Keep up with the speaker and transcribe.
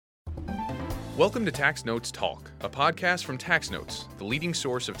Welcome to Tax Notes Talk, a podcast from Tax Notes, the leading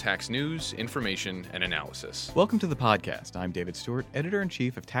source of tax news, information, and analysis. Welcome to the podcast. I'm David Stewart,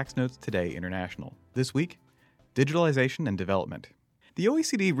 Editor-in-Chief of Tax Notes Today International. This week, digitalization and development. The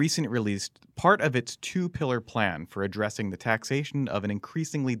OECD recently released part of its two-pillar plan for addressing the taxation of an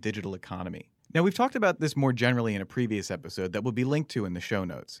increasingly digital economy. Now, we've talked about this more generally in a previous episode that will be linked to in the show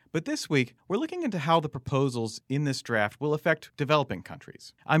notes. But this week, we're looking into how the proposals in this draft will affect developing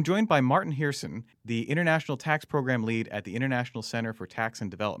countries. I'm joined by Martin Heersen, the International Tax Program Lead at the International Center for Tax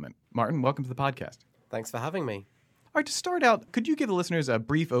and Development. Martin, welcome to the podcast. Thanks for having me. All right, to start out, could you give the listeners a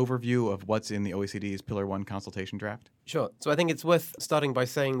brief overview of what's in the OECD's Pillar 1 consultation draft? Sure. So I think it's worth starting by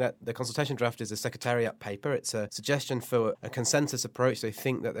saying that the consultation draft is a secretariat paper. It's a suggestion for a consensus approach they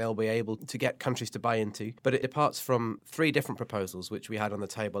think that they'll be able to get countries to buy into. But it departs from three different proposals, which we had on the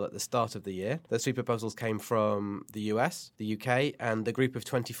table at the start of the year. Those three proposals came from the US, the UK, and the group of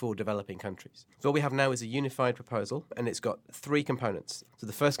 24 developing countries. So what we have now is a unified proposal, and it's got three components. So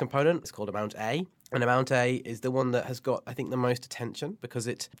the first component is called Amount A. And Amount A is the one that has got, I think, the most attention because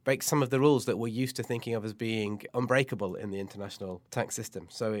it breaks some of the rules that we're used to thinking of as being unbreakable in the international tax system.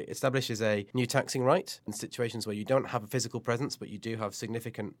 So it establishes a new taxing right in situations where you don't have a physical presence, but you do have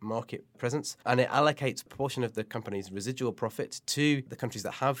significant market presence. And it allocates a proportion of the company's residual profit to the countries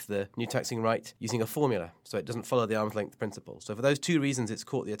that have the new taxing right using a formula. So it doesn't follow the arm's length principle. So for those two reasons, it's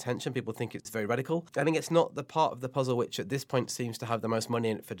caught the attention. People think it's very radical. I think it's not the part of the puzzle which at this point seems to have the most money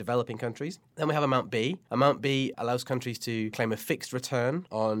in it for developing countries. Then we have Amount B. Amount B allows countries to claim a fixed return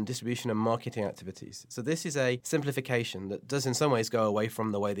on distribution and marketing activities. So this is a simplification that does in some ways go away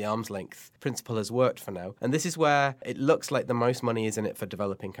from the way the arm's length principle has worked for now. And this is where it looks like the most money is in it for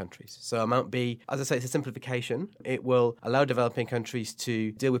developing countries. So Amount B, as I say, it's a simplification. It will allow developing countries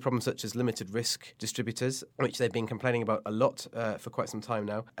to deal with problems such as limited risk distributors, which they've been complaining about a lot for quite some time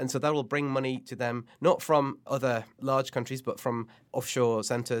now. And so that will bring money to them, not from other large countries, but from offshore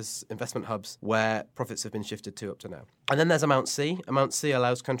centres, investment hubs, where profits have been shifted to up to now. And then there's Amount C. Amount C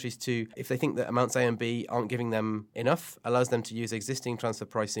allows countries to, if they think that Amounts A and B aren't giving them enough, allows them to use existing transfer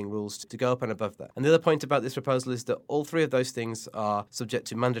pricing rules to go up and above that. And the other point about this proposal is that all three of those things are subject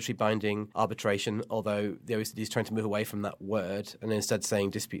to mandatory binding arbitration, although the OECD is trying to move away from that word and instead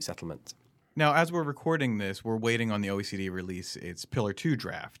saying dispute settlement. Now, as we're recording this, we're waiting on the OECD release its Pillar 2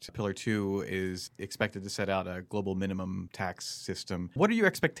 draft. Pillar 2 is expected to set out a global minimum tax system. What are your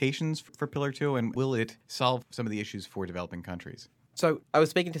expectations for Pillar 2, and will it solve some of the issues for developing countries? So I was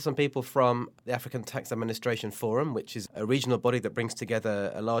speaking to some people from the African Tax Administration Forum, which is a regional body that brings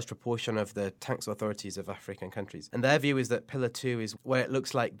together a large proportion of the tax authorities of African countries. And their view is that Pillar 2 is where it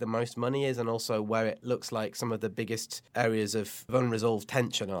looks like the most money is and also where it looks like some of the biggest areas of unresolved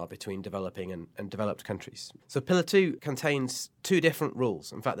tension are between developing and developed countries. So Pillar 2 contains two different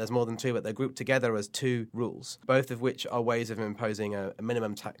rules. In fact, there's more than two, but they're grouped together as two rules, both of which are ways of imposing a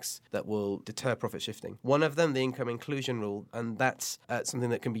minimum tax that will deter profit shifting. One of them, the income inclusion rule, and that's something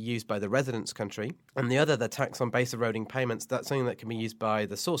that can be used by the residence country. And the other, the tax on base eroding payments, that's something that can be used by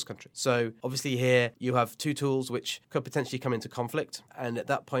the source country. So obviously here you have two tools which could potentially come into conflict. And at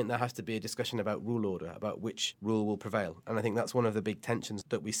that point, there has to be a discussion about rule order, about which rule will prevail. And I think that's one of the big tensions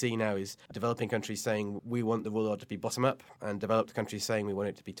that we see now is developing countries saying we want the rule order to be bottom up and developed countries saying we want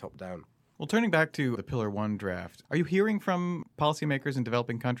it to be top down. Well, turning back to the Pillar 1 draft, are you hearing from policymakers in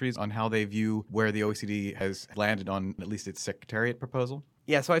developing countries on how they view where the OECD has landed on at least its secretariat proposal?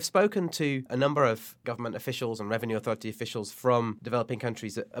 Yeah, so I've spoken to a number of government officials and revenue authority officials from developing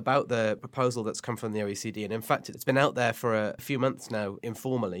countries about the proposal that's come from the OECD. And in fact, it's been out there for a few months now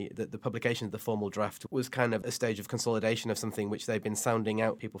informally. That the publication of the formal draft was kind of a stage of consolidation of something which they've been sounding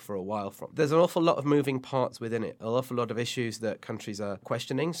out people for a while from. There's an awful lot of moving parts within it, an awful lot of issues that countries are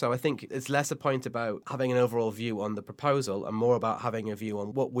questioning. So I think it's less a point about having an overall view on the proposal and more about having a view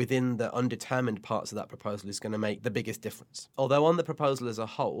on what within the undetermined parts of that proposal is going to make the biggest difference. Although on the proposal as a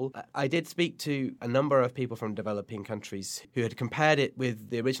whole, I did speak to a number of people from developing countries who had compared it with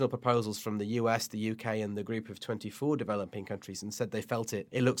the original proposals from the US, the UK, and the group of 24 developing countries and said they felt it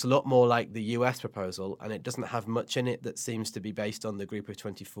looks a lot more like the US proposal and it doesn't have much in it that seems to be based on the group of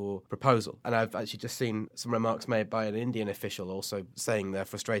 24 proposal. And I've actually just seen some remarks made by an Indian official also saying they're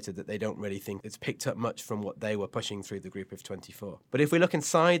frustrated that they don't really think it's picked up much from what they were pushing through the group of 24. But if we look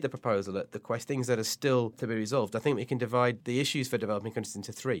inside the proposal at the things that are still to be resolved, I think we can divide the issues for developing countries countries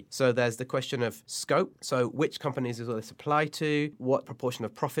into three. So there's the question of scope. So which companies will this apply to? What proportion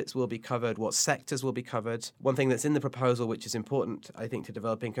of profits will be covered? What sectors will be covered? One thing that's in the proposal, which is important, I think, to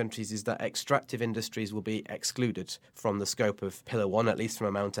developing countries, is that extractive industries will be excluded from the scope of Pillar 1, at least from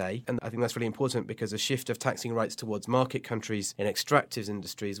Amount A. And I think that's really important because a shift of taxing rights towards market countries in extractive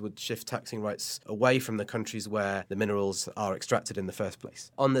industries would shift taxing rights away from the countries where the minerals are extracted in the first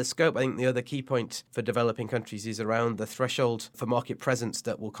place. On the scope, I think the other key point for developing countries is around the threshold for market presence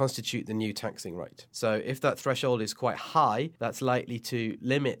that will constitute the new taxing right. So if that threshold is quite high, that's likely to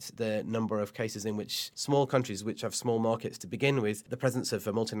limit the number of cases in which small countries, which have small markets to begin with, the presence of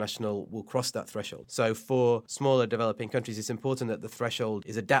a multinational will cross that threshold. So for smaller developing countries, it's important that the threshold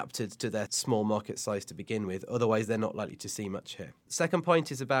is adapted to their small market size to begin with. Otherwise, they're not likely to see much here. Second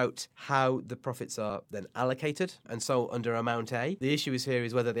point is about how the profits are then allocated. And so under Amount A, the issue here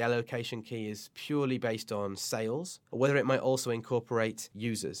is whether the allocation key is purely based on sales or whether it might also incorporate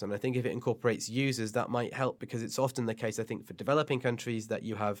users. And I think if it incorporates users, that might help because it's often the case, I think, for developing countries that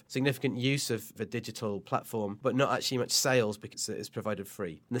you have significant use of a digital platform, but not actually much sales because it is provided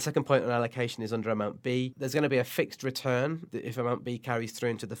free. And the second point on allocation is under Amount B. There's going to be a fixed return if Amount B carries through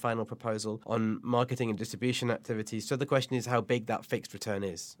into the final proposal on marketing and distribution activities. So the question is how big that fixed return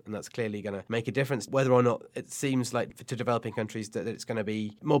is. And that's clearly going to make a difference whether or not it seems like to developing countries that it's going to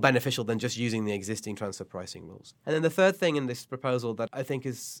be more beneficial than just using the existing transfer pricing rules. And then the third thing in this proposal that I think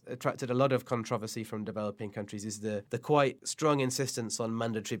has attracted a lot of controversy from developing countries is the quite strong insistence on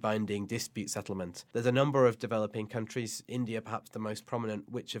mandatory binding dispute settlement. There's a number of developing countries, India perhaps the most prominent,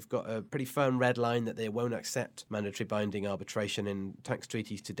 which have got a pretty firm red line that they won't accept mandatory binding arbitration in tax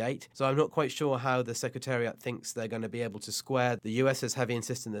treaties to date. So I'm not quite sure how the Secretariat thinks they're going to be able to square the US's heavy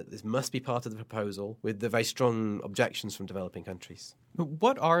insistence that this must be part of the proposal with the very strong objections from developing countries.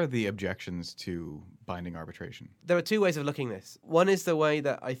 What are the objections to binding arbitration? There are two ways of looking at this. One is the way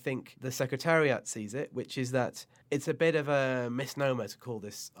that I think the Secretariat sees it, which is that it's a bit of a misnomer to call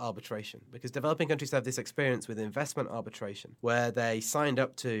this arbitration because developing countries have this experience with investment arbitration where they signed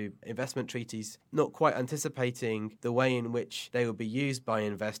up to investment treaties not quite anticipating the way in which they would be used by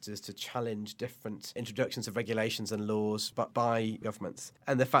investors to challenge different introductions of regulations and laws by governments.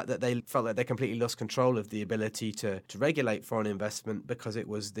 And the fact that they felt like they completely lost control of the ability to regulate foreign investment because it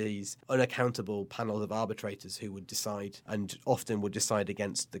was these unaccountable panels of arbitrators who would decide and often would decide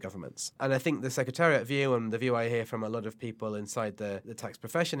against the governments. And I think the Secretariat view and the view I hear from a lot of people inside the tax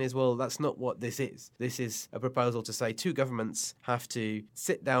profession is, well, that's not what this is. This is a proposal to say two governments have to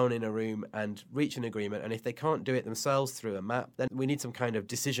sit down in a room and reach an agreement, and if they can't do it themselves through a map, then we need some kind of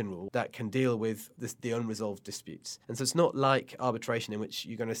decision rule that can deal with the unresolved disputes. And so it's not like arbitration in which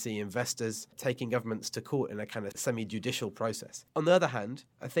you're going to see investors taking governments to court in a kind of semi-judicial process. On the other hand,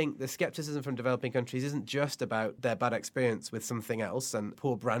 I think the skepticism from developing countries isn't just about their bad experience with something else and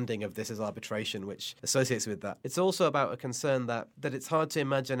poor branding of this as arbitration, which associates with that. It's also about a concern that it's hard to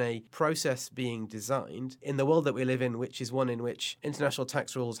imagine a process being designed in the world that we live in, which is one in which international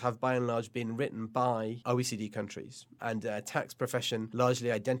tax rules have by and large been written by OECD countries. And tax profession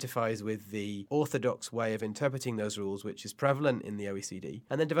largely identifies with the orthodox way of interpreting those rules, which is prevalent in the OECD.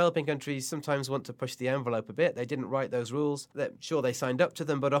 And then developing countries sometimes want to push the envelope a bit. They didn't write those rules. Sure, they signed up to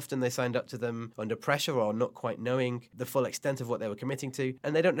them, but often they signed up to them under pressure or not quite knowing the full extent of what they were committing to.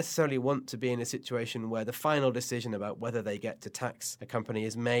 And they don't necessarily want to be in a situation where the final decision about whether they get to tax a company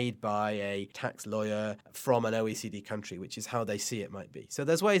is made by a tax lawyer from an OECD country, which is how they see it might be. So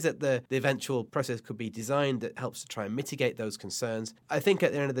there's ways that the eventual process could be designed that helps to try and mitigate those concerns. I think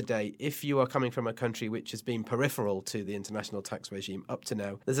at the end of the day, if you are coming from a country which has been peripheral to the international tax regime up to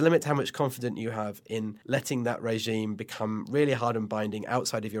now, there's a limit to how much confidence you have in letting that regime become really hard and binding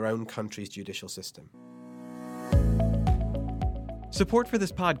outside of your own country's judicial system. Support for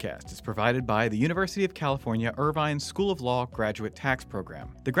this podcast is provided by the University of California Irvine School of Law Graduate Tax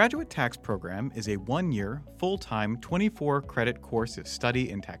Program. The Graduate Tax Program is a one-year, full-time, 24-credit course of study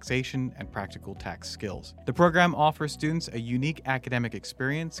in taxation and practical tax skills. The program offers students a unique academic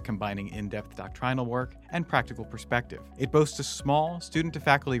experience combining in-depth doctrinal work and practical perspective. It boasts a small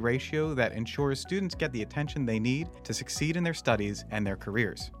student-to-faculty ratio that ensures students get the attention they need to succeed in their studies and their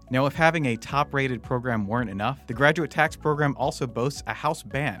careers. Now, if having a top-rated program weren't enough, the Graduate Tax Program also boasts a house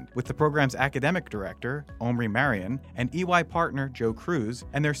band with the program's academic director, Omri Marion, and EY partner, Joe Cruz,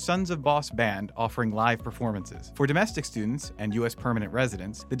 and their Sons of Boss band offering live performances. For domestic students and U.S. permanent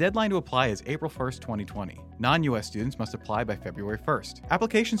residents, the deadline to apply is April 1st, 2020. Non-U.S. students must apply by February 1st.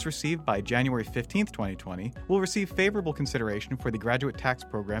 Applications received by January 15th, 2020 will receive favorable consideration for the Graduate Tax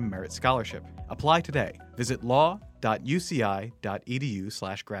Program Merit Scholarship. Apply today. Visit law.uci.edu/merit.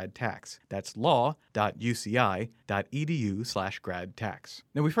 law.uci.edu/grad-tax. That's law.uci.edu/grad-tax.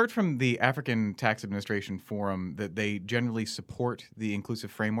 Now, we've heard from the African Tax Administration Forum that they generally support the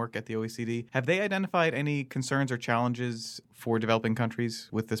inclusive framework at the OECD. Have they identified any concerns or challenges for developing countries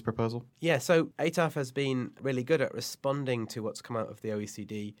with this proposal? Yeah, so ATAF has been really good at responding to what's come out of the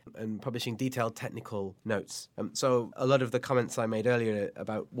OECD and publishing detailed technical notes. So a lot of the comments I made earlier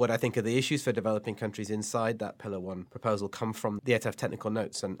about what I think are the issues for developing countries inside that Pillar 1 proposal come from the ATAF technical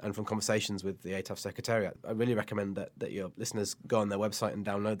notes and from conversations with the ATAF Secretariat. I really recommend that your listeners go on their website and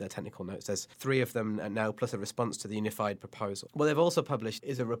download their technical notes. There's 3 of them now, plus a response to the unified proposal. What they've also published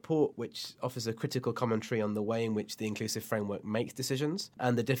is a report which offers a critical commentary on the way in which the inclusive framework makes decisions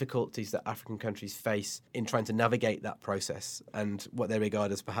and the difficulties that African countries face in trying to navigate that process and what they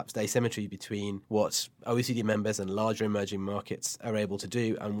regard as perhaps the asymmetry between what OECD members and larger emerging markets are able to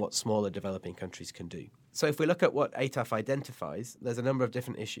do and what smaller developing countries can do. So if we look at what ATAF identifies, there's a number of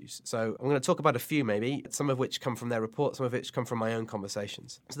different issues. So I'm going to talk about a few maybe, some of which come from their report, some of which come from my own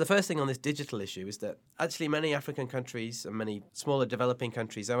conversations. So the first thing on this digital issue is that actually many African countries and many smaller developing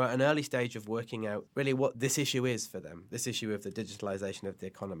countries are at an early stage of working out really what this issue is for them, this issue of the digitalization of the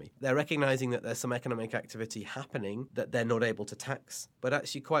economy. They're recognizing that there's some economic activity happening that they're not able to tax, but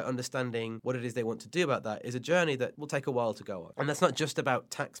actually quite understanding what it is they want to do about that is a journey that will take a while to go on. And that's not just about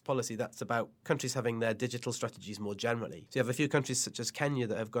tax policy, that's about countries having their digital strategies more generally. So you have a few countries such as Kenya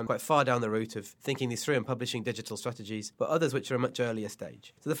that have gone quite far down the route of thinking these through and publishing digital strategies, but others which are a much earlier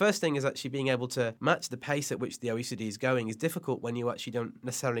stage. So the first thing is actually being able to match the pace at which the OECD is going is difficult when you actually don't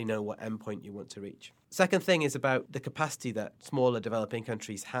necessarily know what endpoint you want to reach. Second thing is about the capacity that smaller developing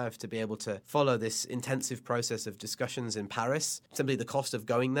countries have to be able to follow this intensive process of discussions in Paris, simply the cost of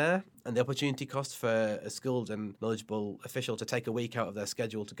going there and the opportunity cost for a skilled and knowledgeable official to take a week out of their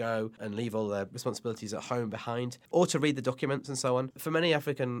schedule to go and leave all their responsibilities at home behind, or to read the documents and so on. For many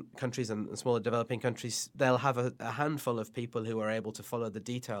African countries and smaller developing countries, they'll have a handful of people who are able to follow the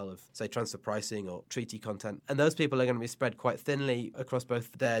detail of, say, transfer pricing or treaty content. And those people are going to be spread quite thinly across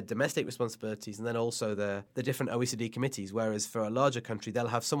both their domestic responsibilities and then also the different OECD committees, whereas for a larger country, they'll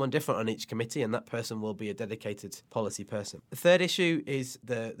have someone different on each committee, and that person will be a dedicated policy person. The third issue is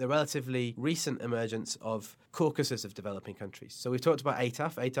the relatively recent emergence of caucuses of developing countries. So we've talked about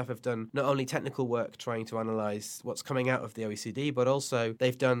ATAF. ATAF have done not only technical work trying to analyse what's coming out of the OECD, but also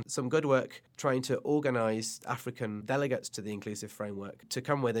they've done some good work trying to organise African delegates to the inclusive framework to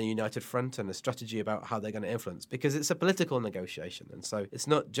come with a united front and a strategy about how they're going to influence, because it's a political negotiation. And so it's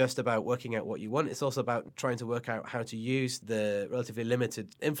not just about working out what you want, it's also about trying to work out how to use the relatively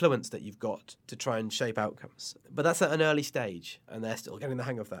limited influence that you've got to try and shape outcomes. But that's at an early stage, and they're still getting the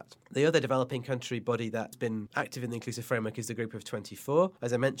hang of that. The other developing country body that's been active in the inclusive framework is the Group of 24.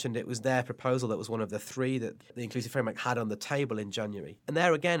 As I mentioned, it was their proposal that was one of the 3 that the inclusive framework had on the table in January. And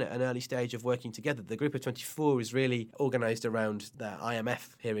they're again at an early stage of working together. The Group of 24 is really organised around the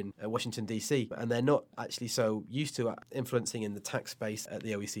IMF here in Washington, D.C., and they're not actually so used to influencing in the tax space at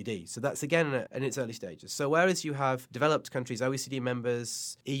the OECD. So that's again in its early stages. So whereas you have developed countries, OECD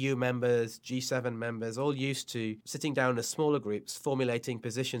members, EU members, G7 members, all used to sitting down as smaller groups, formulating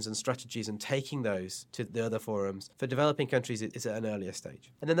positions and strategies and taking those to the other forums, for developing countries it's at an earlier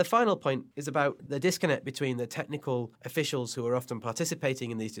stage. And then the final point is about the disconnect between the technical officials who are often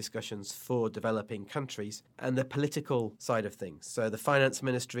participating in these discussions for developing countries and the political side of things. So the finance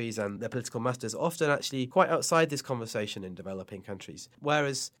ministries and their political masters often actually quite outside this conversation in developing countries,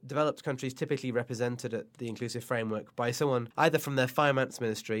 whereas developed countries typically represented at the inclusive framework by someone either from their finance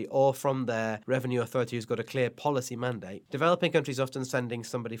ministry or from their revenue authority who's got a clear policy mandate. Developing countries often sending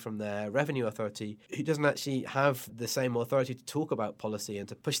somebody from their revenue authority who doesn't actually have the same authority to talk about policy and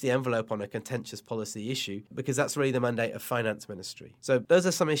to push the envelope on a contentious policy issue, because that's really the mandate of finance ministry. So those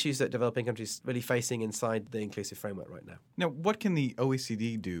are some issues that developing countries really facing inside the inclusive framework right now. Now, what can the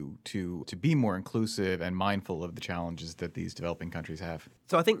OECD do to be more inclusive and mindful of the challenges that these developing countries have?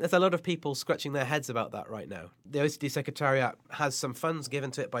 So I think there's a lot of people scratching their heads about that right now. The OECD Secretariat has some funds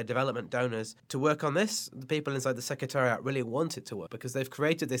given to it by development donors to work on this. The people inside the Secretariat really want it to work because they've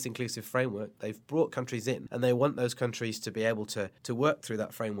created this inclusive framework. They've brought countries in and they want those countries to be able to work through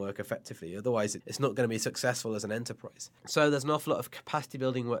that framework effectively. Otherwise, it's not going to be successful as an enterprise. So there's an awful lot of capacity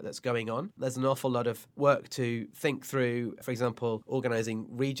building work that's going on. There's an awful lot of work to think through, for example, organising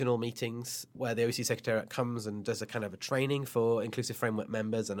regional meetings where the OECD Secretariat comes and does a kind of a training for inclusive framework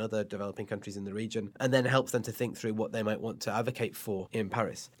members and other developing countries in the region, and then helps them to think through what they might want to advocate for in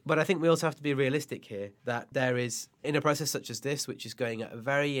Paris. But I think we also have to be realistic here that there is in a process such as this, which is going at a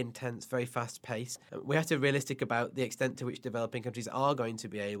very intense, very fast pace, we have to be realistic about the extent to which developing countries are going to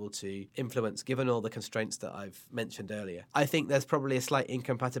be able to influence, given all the constraints that I've mentioned earlier. I think there's probably a slight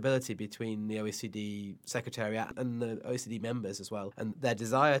incompatibility between the OECD Secretariat and the OECD members as well, and their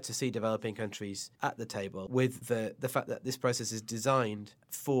desire to see developing countries at the table with the fact that this process is designed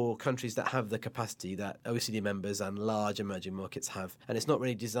for countries that have the capacity that OECD members and large emerging markets have. And it's not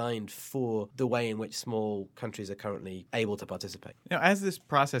really designed for the way in which small countries are currently able to participate. As this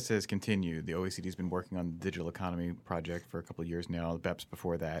process has continued, the OECD has been working on the Digital Economy Project for a couple of years now, the BEPS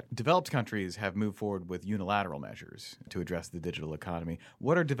before that. Developed countries have moved forward with unilateral measures to address the digital economy.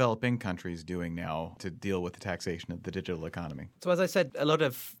 What are developing countries doing now to deal with the taxation of the digital economy? So as I said, a lot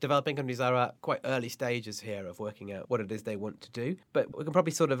of developing countries are at quite early stages here of working out what it is they want to do. But we can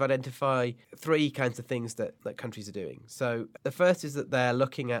probably sort of identify three kinds of things that countries are doing. So the first is that they're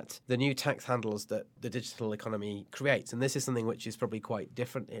looking at the new tax handles that the digital economy creates. And this is something which is probably quite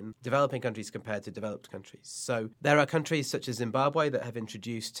different in developing countries compared to developed countries. So there are countries such as Zimbabwe that have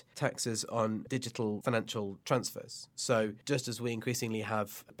introduced taxes on digital financial transfers. So just as we increasingly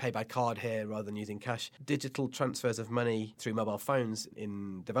have pay by card here rather than using cash, digital transfers of money through mobile phones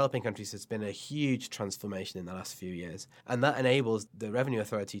in developing countries has been a huge transformation in the last few years. And that enables the Revenue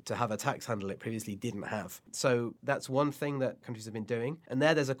Authority to have a tax handle it previously didn't have. So that's one thing that countries have been doing. And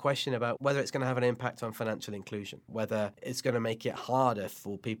there's a question about whether it's going to have an impact on financial inclusion, whether it's going to make it harder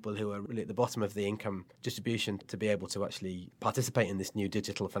for people who are really at the bottom of the income distribution to be able to actually participate in this new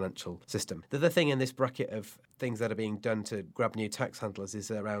digital financial system. The other thing in this bracket of things that are being done to grab new tax handlers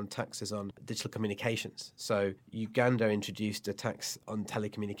is around taxes on digital communications. So Uganda introduced a tax on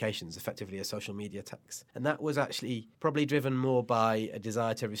telecommunications, effectively a social media tax. And that was actually probably driven more by a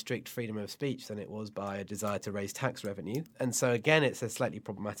desire to restrict freedom of speech than it was by a desire to raise tax revenue. And so again, it's a slightly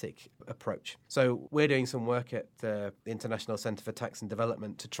problematic approach. So we're doing some work at the International Centre for Tax and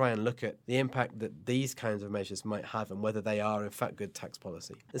Development to try and look at the impact that these kinds of measures might have and whether they are in fact good tax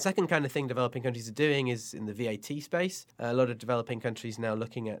policy. The second kind of thing developing countries are doing is in the VAT space. A lot of developing countries now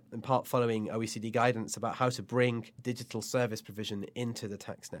looking at, in part following OECD guidance about how to bring digital service provision into the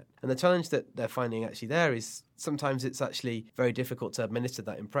tax net. And the challenge that they're finding actually there is sometimes it's actually very difficult to administer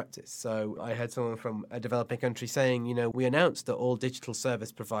that in practice. So I heard someone from a developing country saying, we announced that all digital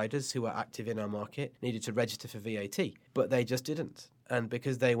service providers who are active in our market needed to register for VAT, but they just didn't. And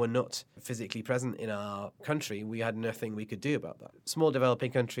because they were not physically present in our country, we had nothing we could do about that. Small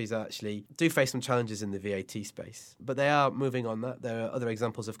developing countries actually do face some challenges in the VAT space, but they are moving on that. There are other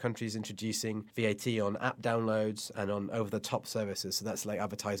examples of countries introducing VAT on app downloads and on over-the-top services. So that's like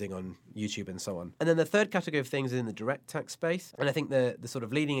advertising on YouTube and so on. And then the third category of things is in the direct tax space. And I think the sort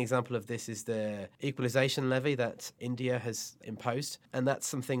of leading example of this is the equalization levy that India has imposed. And that's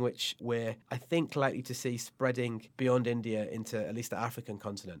something which we're, I think, likely to see spreading beyond India into at least the African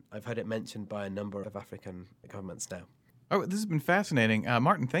continent. I've heard it mentioned by a number of African governments now. Oh, this has been fascinating.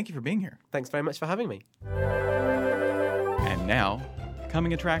 Martin, thank you for being here. Thanks very much for having me. And now,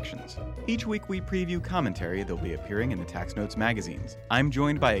 coming attractions. Each week we preview commentary that will be appearing in the Tax Notes magazines. I'm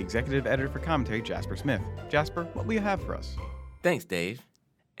joined by Executive Editor for Commentary, Jasper Smith. Jasper, what will you have for us? Thanks, Dave.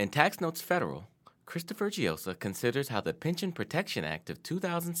 In Tax Notes Federal, Christopher Giosa considers how the Pension Protection Act of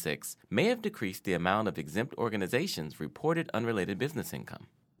 2006 may have decreased the amount of exempt organizations reported unrelated business income.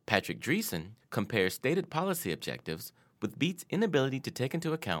 Patrick Dreesen compares stated policy objectives with BEAT's inability to take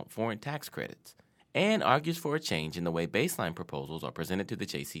into account foreign tax credits, and argues for a change in the way baseline proposals are presented to the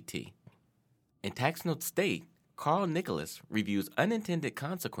JCT. In Tax Notes State, Carl Nicholas reviews unintended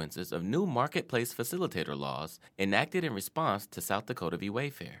consequences of new marketplace facilitator laws enacted in response to South Dakota v.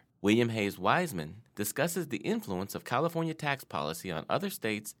 Wayfair. William Hayes Wiseman discusses the influence of California tax policy on other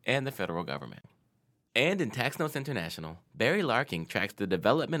states and the federal government. And in Tax Notes International, Barry Larking tracks the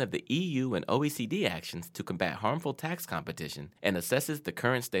development of the EU and OECD actions to combat harmful tax competition and assesses the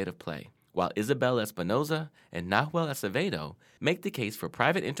current state of play, while Isabel Espinoza and Nahuel Acevedo make the case for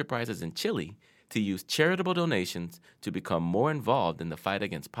private enterprises in Chile to use charitable donations to become more involved in the fight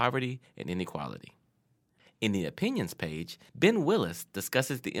against poverty and inequality. In the Opinions page, Ben Willis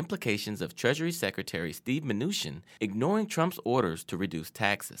discusses the implications of Treasury Secretary Steve Mnuchin ignoring Trump's orders to reduce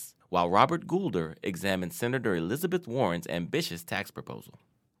taxes, while Robert Goulder examines Senator Elizabeth Warren's ambitious tax proposal.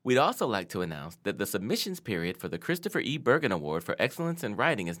 We'd also like to announce that the submissions period for the Christopher E. Bergen Award for Excellence in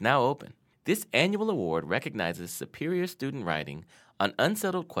Writing is now open. This annual award recognizes superior student writing on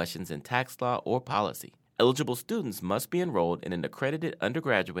unsettled questions in tax law or policy. Eligible students must be enrolled in an accredited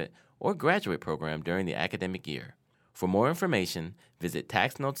undergraduate or graduate program during the academic year. For more information, visit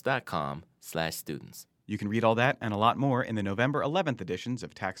taxnotes.com/students. You can read all that and a lot more in the November 11th editions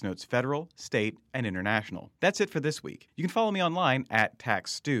of Tax Notes Federal, State, and International. That's it for this week. You can follow me online at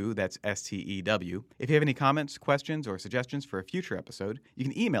TaxStew, that's STEW. If you have any comments, questions, or suggestions for a future episode, you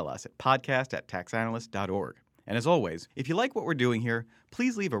can email us at podcast@taxanalyst.org. And as always, if you like what we're doing here,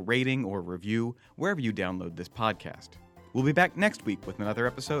 please leave a rating or review wherever you download this podcast. We'll be back next week with another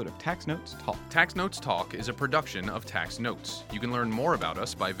episode of Tax Notes Talk. Tax Notes Talk is a production of Tax Notes. You can learn more about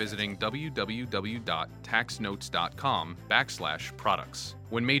us by visiting www.taxnotes.com/products.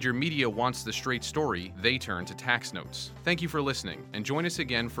 When major media wants the straight story, they turn to Tax Notes. Thank you for listening, and join us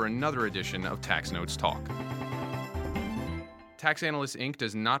again for another edition of Tax Notes Talk. Tax Analysts, Inc.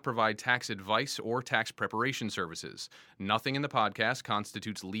 does not provide tax advice or tax preparation services. Nothing in the podcast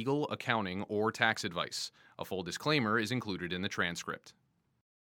constitutes legal, accounting, or tax advice. A full disclaimer is included in the transcript.